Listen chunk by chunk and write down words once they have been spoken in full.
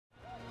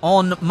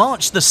On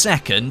March the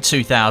 2nd,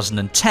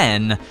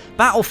 2010,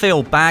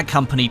 Battlefield Bad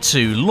Company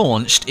 2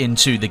 launched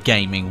into the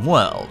gaming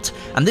world,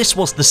 and this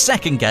was the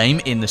second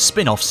game in the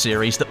spin-off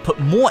series that put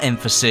more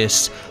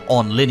emphasis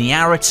on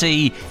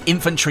linearity,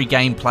 infantry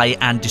gameplay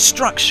and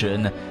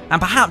destruction,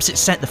 and perhaps it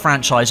set the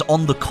franchise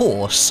on the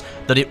course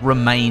that it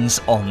remains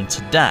on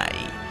today.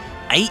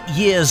 8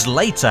 years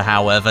later,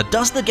 however,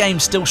 does the game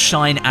still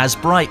shine as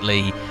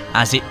brightly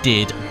as it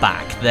did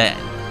back then?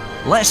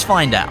 Let's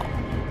find out.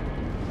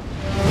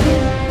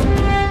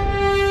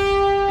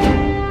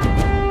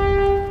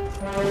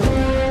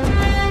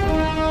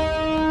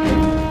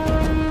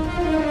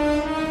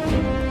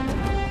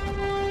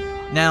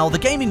 Now, the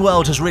gaming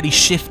world has really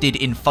shifted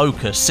in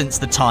focus since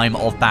the time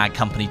of Bad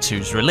Company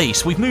 2's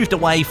release. We've moved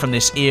away from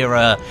this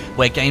era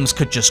where games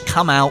could just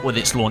come out with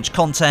its launch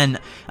content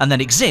and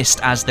then exist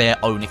as their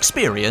own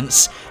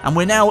experience, and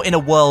we're now in a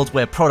world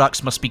where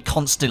products must be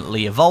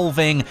constantly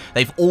evolving,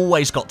 they've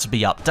always got to be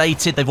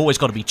updated, they've always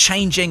got to be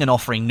changing and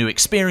offering new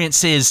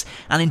experiences,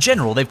 and in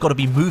general, they've got to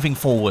be moving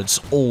forwards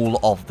all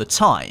of the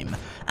time.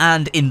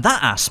 And in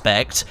that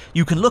aspect,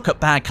 you can look at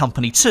Bad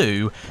Company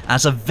 2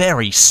 as a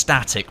very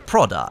static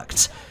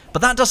product.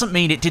 But that doesn't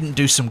mean it didn't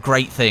do some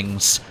great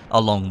things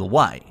along the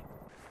way.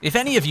 If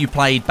any of you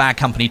played Bad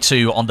Company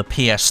 2 on the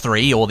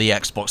PS3 or the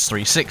Xbox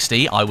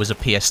 360, I was a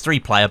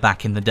PS3 player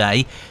back in the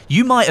day,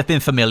 you might have been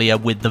familiar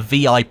with the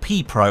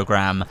VIP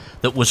program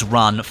that was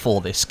run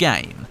for this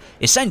game.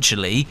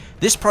 Essentially,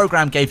 this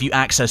program gave you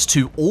access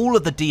to all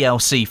of the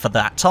DLC for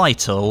that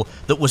title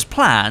that was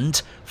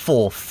planned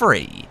for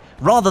free,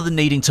 rather than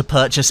needing to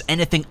purchase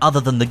anything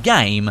other than the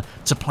game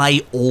to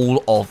play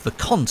all of the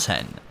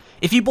content.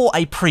 If you bought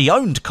a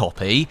pre-owned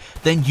copy,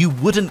 then you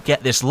wouldn't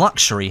get this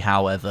luxury,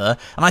 however,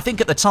 and I think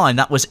at the time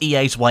that was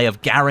EA's way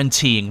of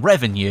guaranteeing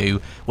revenue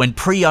when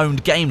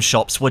pre-owned game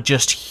shops were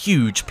just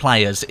huge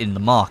players in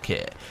the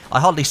market. I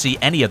hardly see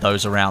any of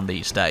those around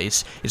these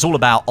days. It's all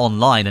about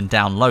online and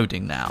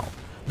downloading now.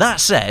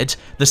 That said,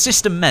 the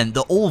system meant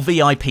that all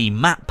VIP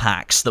map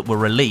packs that were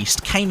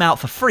released came out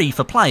for free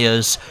for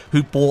players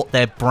who bought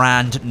their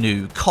brand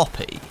new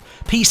copy.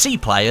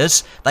 PC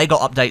players, they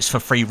got updates for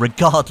free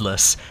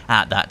regardless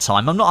at that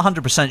time. I'm not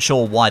 100%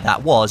 sure why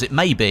that was. It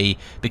may be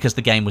because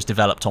the game was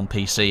developed on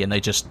PC and they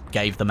just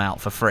gave them out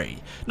for free.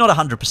 Not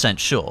 100%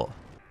 sure.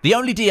 The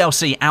only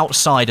DLC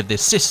outside of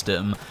this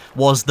system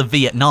was the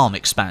Vietnam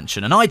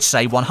expansion, and I'd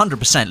say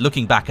 100%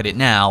 looking back at it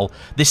now,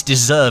 this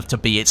deserved to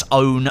be its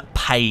own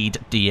paid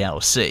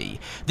DLC.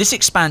 This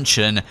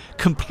expansion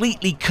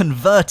completely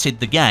converted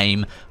the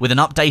game with an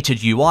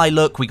updated UI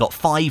look. We got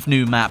 5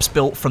 new maps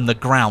built from the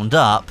ground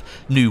up,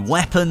 new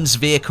weapons,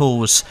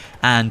 vehicles,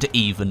 and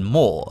even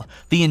more.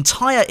 The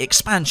entire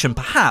expansion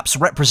perhaps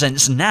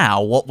represents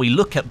now what we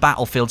look at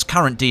Battlefield's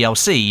current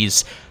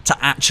DLCs to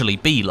actually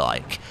be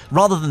like.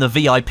 Rather than the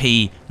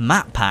VIP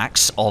map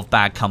packs of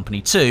Bad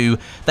Company 2,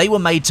 they were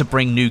made to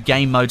bring new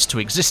game modes to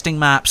existing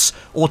maps,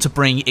 or to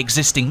bring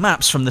existing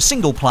maps from the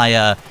single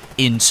player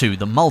into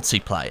the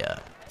multiplayer.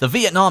 The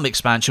Vietnam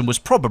expansion was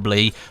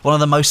probably one of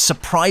the most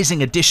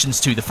surprising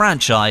additions to the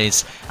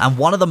franchise, and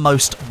one of the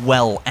most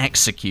well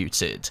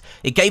executed.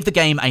 It gave the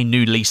game a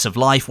new lease of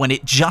life when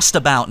it just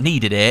about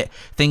needed it.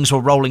 Things were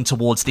rolling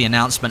towards the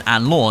announcement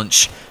and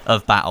launch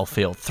of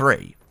Battlefield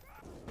 3.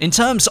 In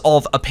terms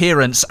of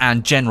appearance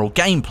and general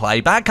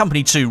gameplay, Bad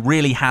Company 2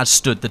 really has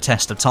stood the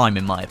test of time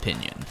in my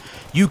opinion.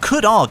 You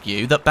could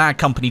argue that Bad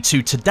Company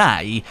 2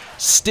 today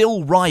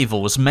still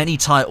rivals many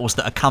titles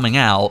that are coming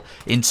out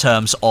in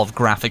terms of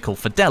graphical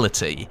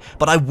fidelity,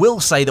 but I will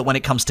say that when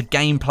it comes to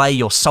gameplay,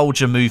 your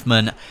soldier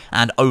movement,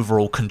 and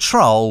overall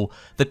control,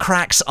 the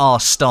cracks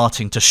are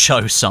starting to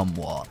show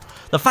somewhat.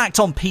 The fact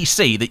on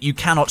PC that you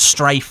cannot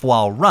strafe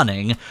while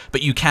running,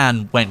 but you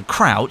can when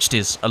crouched,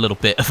 is a little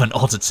bit of an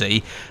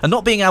oddity, and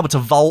not being able to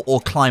vault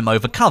or climb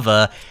over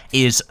cover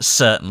is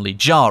certainly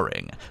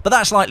jarring. But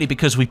that's likely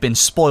because we've been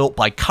spoilt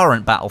by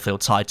current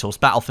Battlefield titles,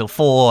 Battlefield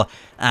 4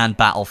 and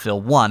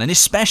Battlefield 1, and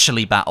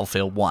especially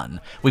Battlefield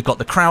 1. We've got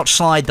the crouch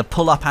slide, the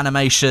pull-up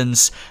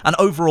animations, and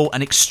overall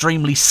an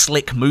extremely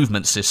slick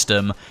movement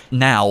system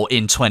now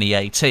in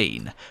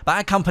 2018.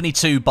 Bad Company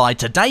 2 by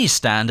today's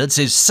standards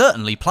is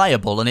certainly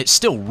playable and it's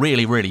still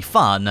really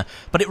fun,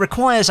 but it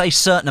requires a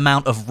certain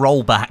amount of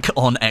rollback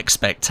on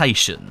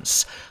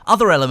expectations.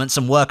 Other elements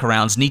and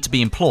workarounds need to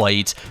be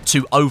employed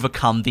to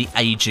overcome the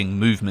aging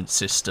movement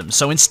system.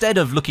 So instead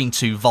of looking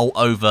to vault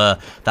over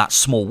that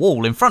small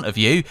wall in front of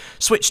you,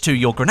 switch to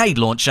your grenade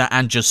launcher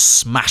and just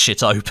smash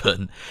it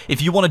open.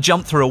 If you want to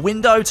jump through a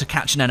window to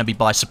catch an enemy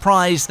by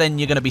surprise, then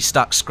you're going to be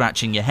stuck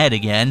scratching your head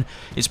again.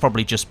 It's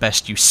probably just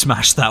best you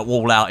smash that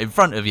wall out in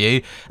front of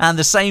you, and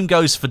the same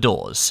goes for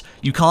doors.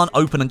 You can't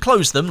open and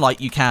close them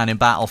like you can in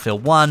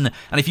Battlefield 1,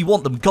 and if you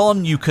want them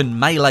gone, you can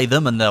melee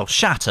them and they'll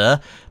shatter,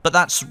 but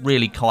that's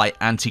really quite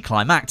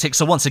anticlimactic,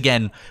 so once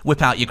again,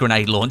 whip out your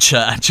grenade launcher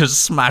and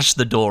just smash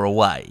the door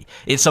away.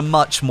 It's a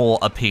much more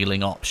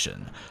appealing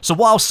option. So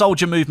while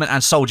soldier movement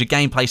and soldier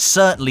gameplay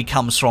certainly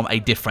comes from a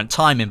different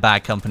time in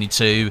Bad Company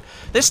 2,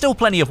 there's still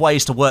plenty of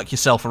ways to work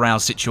yourself around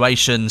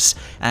situations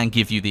and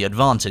give you the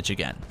advantage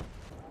again.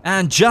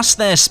 And just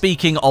there,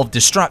 speaking of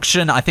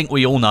destruction, I think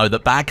we all know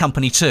that Bad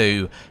Company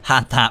 2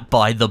 had that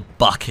by the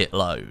bucket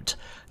load.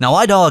 Now,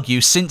 I'd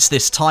argue since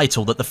this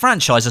title that the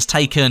franchise has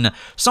taken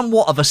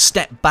somewhat of a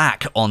step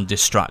back on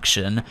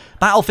destruction.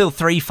 Battlefield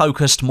 3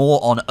 focused more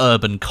on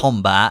urban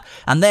combat,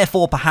 and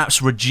therefore perhaps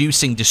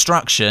reducing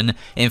destruction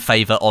in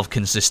favour of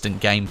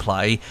consistent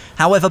gameplay.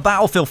 However,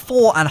 Battlefield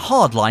 4 and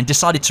Hardline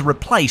decided to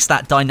replace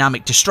that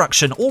dynamic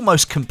destruction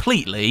almost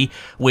completely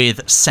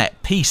with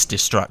set-piece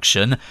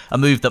destruction, a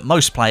move that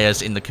most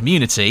players in the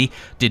community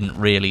didn't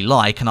really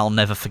like, and I'll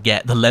never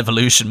forget the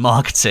Levolution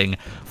marketing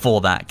for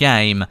that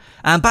game.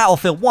 And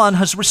Battlefield 1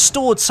 has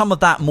restored some of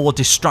that more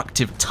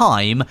destructive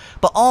time,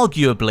 but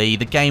arguably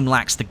the game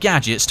lacks the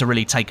gadgets to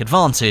really take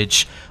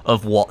advantage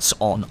of what's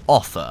on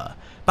offer.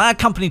 Bad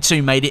Company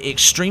 2 made it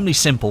extremely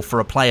simple for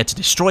a player to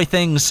destroy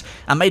things,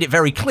 and made it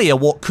very clear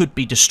what could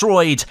be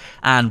destroyed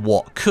and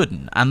what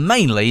couldn't, and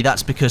mainly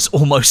that's because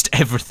almost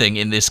everything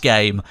in this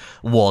game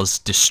was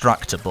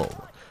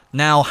destructible.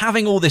 Now,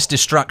 having all this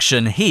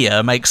destruction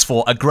here makes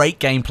for a great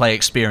gameplay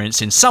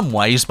experience in some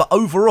ways, but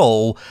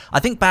overall, I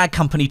think Bad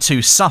Company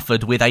 2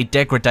 suffered with a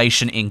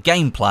degradation in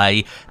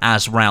gameplay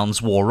as rounds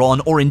wore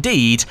on, or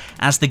indeed,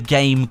 as the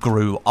game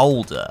grew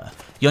older.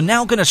 You're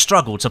now going to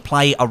struggle to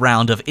play a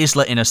round of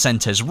Isla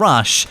Inocentes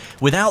Rush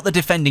without the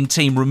defending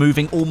team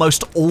removing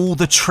almost all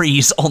the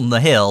trees on the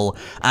hill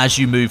as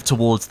you move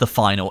towards the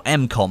final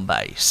MCOM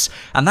base.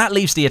 And that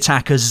leaves the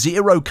attackers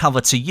zero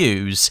cover to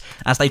use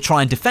as they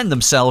try and defend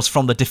themselves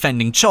from the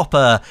defending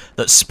chopper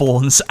that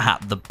spawns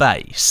at the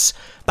base.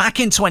 Back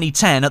in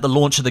 2010, at the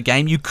launch of the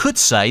game, you could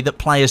say that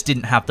players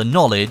didn't have the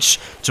knowledge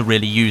to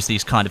really use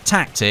these kind of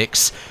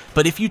tactics,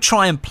 but if you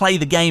try and play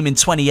the game in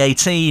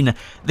 2018,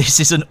 this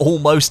is an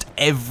almost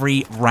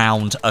every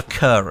round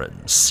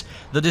occurrence.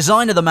 The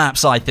design of the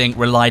maps, I think,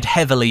 relied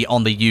heavily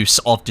on the use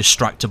of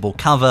destructible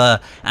cover,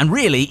 and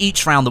really,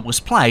 each round that was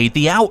played,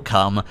 the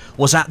outcome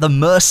was at the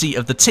mercy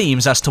of the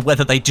teams as to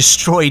whether they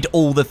destroyed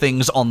all the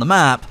things on the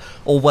map,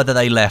 or whether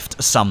they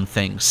left some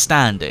things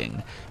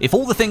standing. If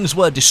all the things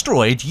were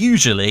destroyed,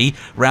 usually,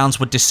 rounds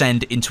would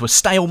descend into a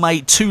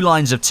stalemate, two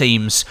lines of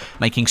teams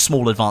making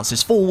small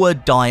advances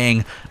forward,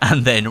 dying,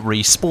 and then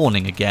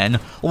respawning again,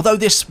 although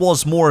this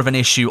was more of an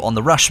issue on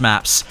the rush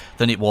maps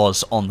than it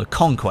was on the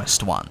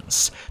conquest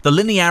ones. The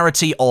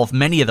linearity of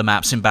many of the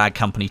maps in Bad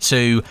Company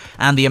 2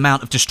 and the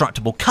amount of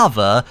destructible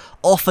cover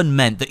often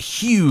meant that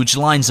huge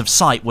lines of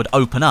sight would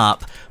open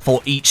up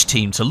for each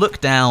team to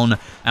look down,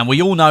 and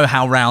we all know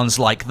how rounds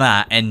like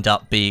that end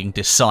up being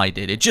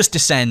decided. It just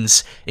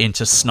descends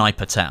into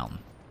Sniper Town.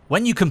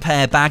 When you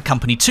compare Bad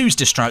Company 2's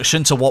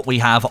destruction to what we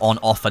have on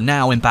offer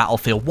now in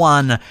Battlefield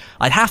 1,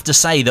 I'd have to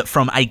say that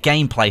from a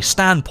gameplay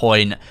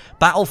standpoint,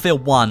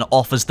 Battlefield 1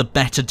 offers the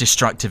better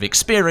destructive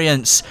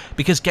experience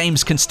because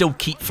games can still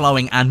keep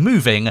flowing and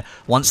moving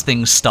once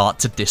things start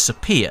to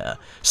disappear.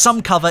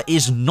 Some cover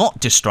is not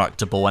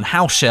destructible, and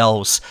house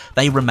shells,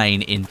 they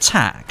remain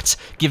intact,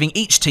 giving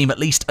each team at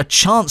least a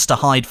chance to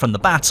hide from the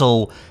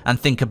battle and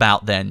think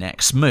about their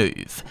next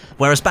move.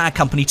 Whereas Bad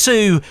Company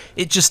 2,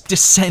 it just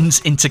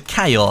descends into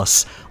chaos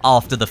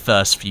after the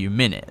first few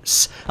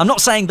minutes. I'm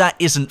not saying that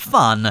isn't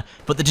fun,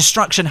 but the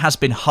destruction has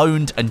been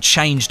honed and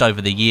changed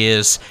over the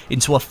years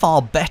into a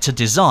far better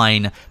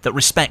design that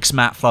respects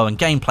map flow and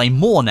gameplay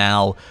more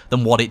now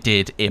than what it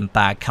did in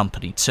Bad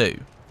Company 2.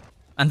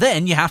 And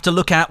then you have to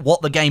look at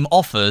what the game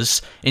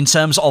offers in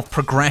terms of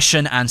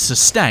progression and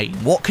sustain.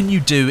 What can you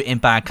do in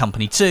Bad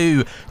Company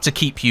 2 to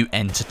keep you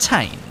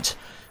entertained?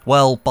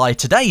 Well, by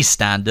today's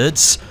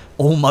standards,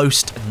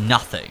 almost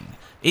nothing.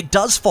 It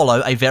does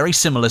follow a very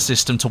similar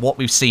system to what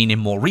we've seen in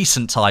more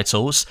recent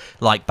titles,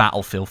 like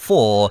Battlefield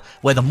 4,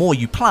 where the more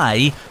you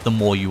play, the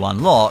more you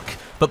unlock,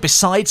 but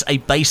besides a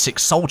basic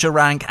soldier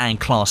rank and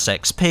class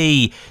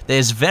XP,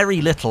 there's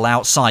very little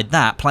outside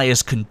that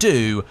players can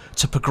do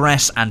to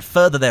progress and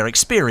further their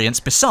experience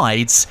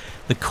besides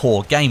the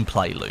core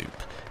gameplay loop.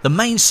 The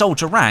main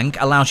soldier rank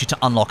allows you to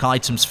unlock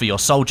items for your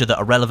soldier that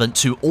are relevant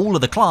to all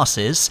of the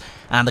classes,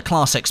 and the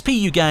class XP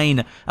you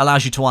gain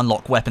allows you to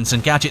unlock weapons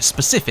and gadgets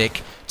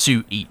specific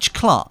to each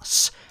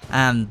class.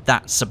 And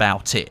that's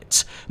about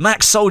it.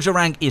 Max soldier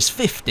rank is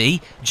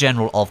 50,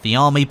 General of the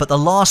Army, but the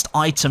last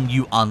item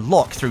you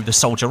unlock through the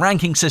soldier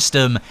ranking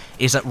system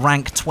is at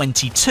rank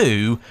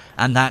 22,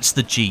 and that's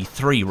the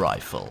G3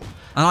 rifle.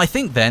 And I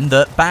think then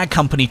that Bad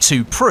Company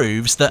 2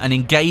 proves that an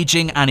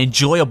engaging and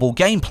enjoyable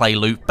gameplay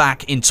loop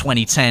back in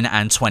 2010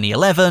 and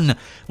 2011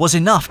 was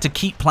enough to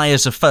keep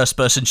players of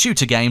first-person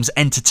shooter games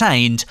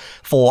entertained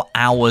for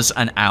hours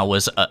and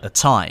hours at a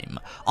time.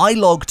 I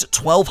logged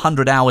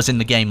 1,200 hours in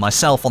the game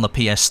myself on the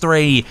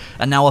PS3,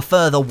 and now a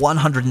further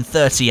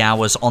 130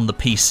 hours on the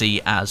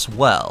PC as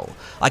well.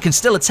 I can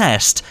still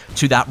attest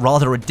to that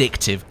rather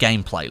addictive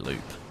gameplay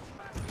loop.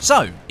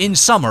 So, in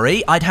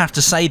summary, I'd have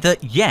to say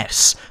that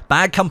yes,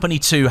 Bad Company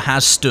 2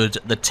 has stood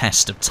the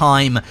test of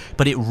time,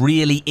 but it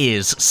really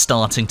is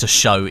starting to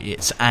show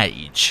its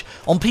age.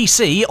 On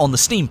PC, on the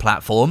Steam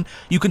platform,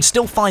 you can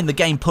still find the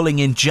game pulling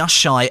in just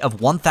shy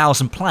of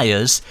 1,000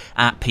 players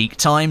at peak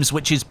times,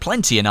 which is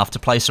plenty enough to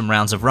play some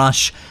rounds of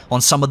Rush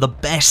on some of the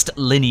best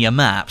linear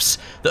maps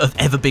that have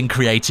ever been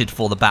created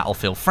for the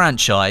Battlefield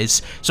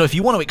franchise. So if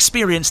you want to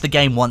experience the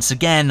game once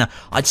again,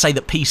 I'd say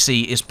that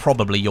PC is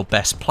probably your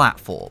best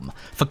platform.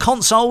 For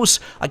consoles,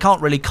 I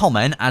can't really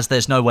comment as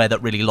there's nowhere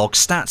that really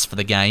logs stats for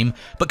the game,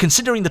 but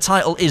considering the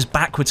title is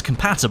backwards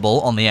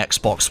compatible on the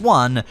Xbox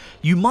One,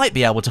 you might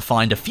be able to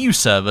find a few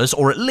servers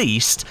or at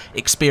least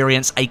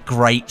experience a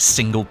great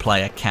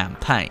single-player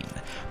campaign.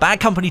 Bad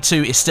Company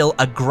 2 is still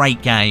a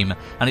great game,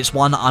 and it's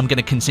one I'm going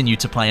to continue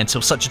to play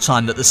until such a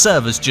time that the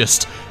servers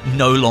just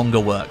no longer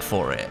work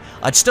for it.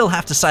 I'd still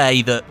have to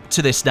say that,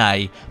 to this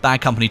day,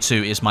 Bad Company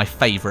 2 is my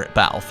favourite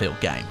Battlefield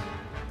game.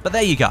 But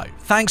there you go.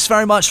 Thanks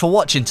very much for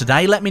watching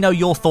today. Let me know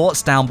your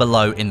thoughts down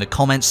below in the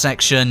comments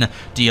section.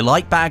 Do you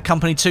like Bad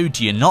Company 2?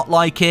 Do you not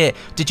like it?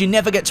 Did you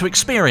never get to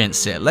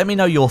experience it? Let me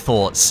know your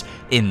thoughts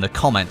in the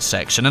comments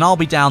section, and I'll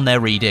be down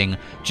there reading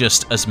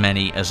just as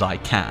many as I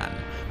can.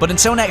 But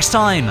until next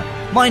time,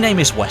 my name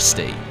is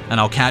Westie, and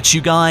I'll catch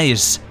you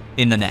guys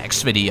in the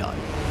next video.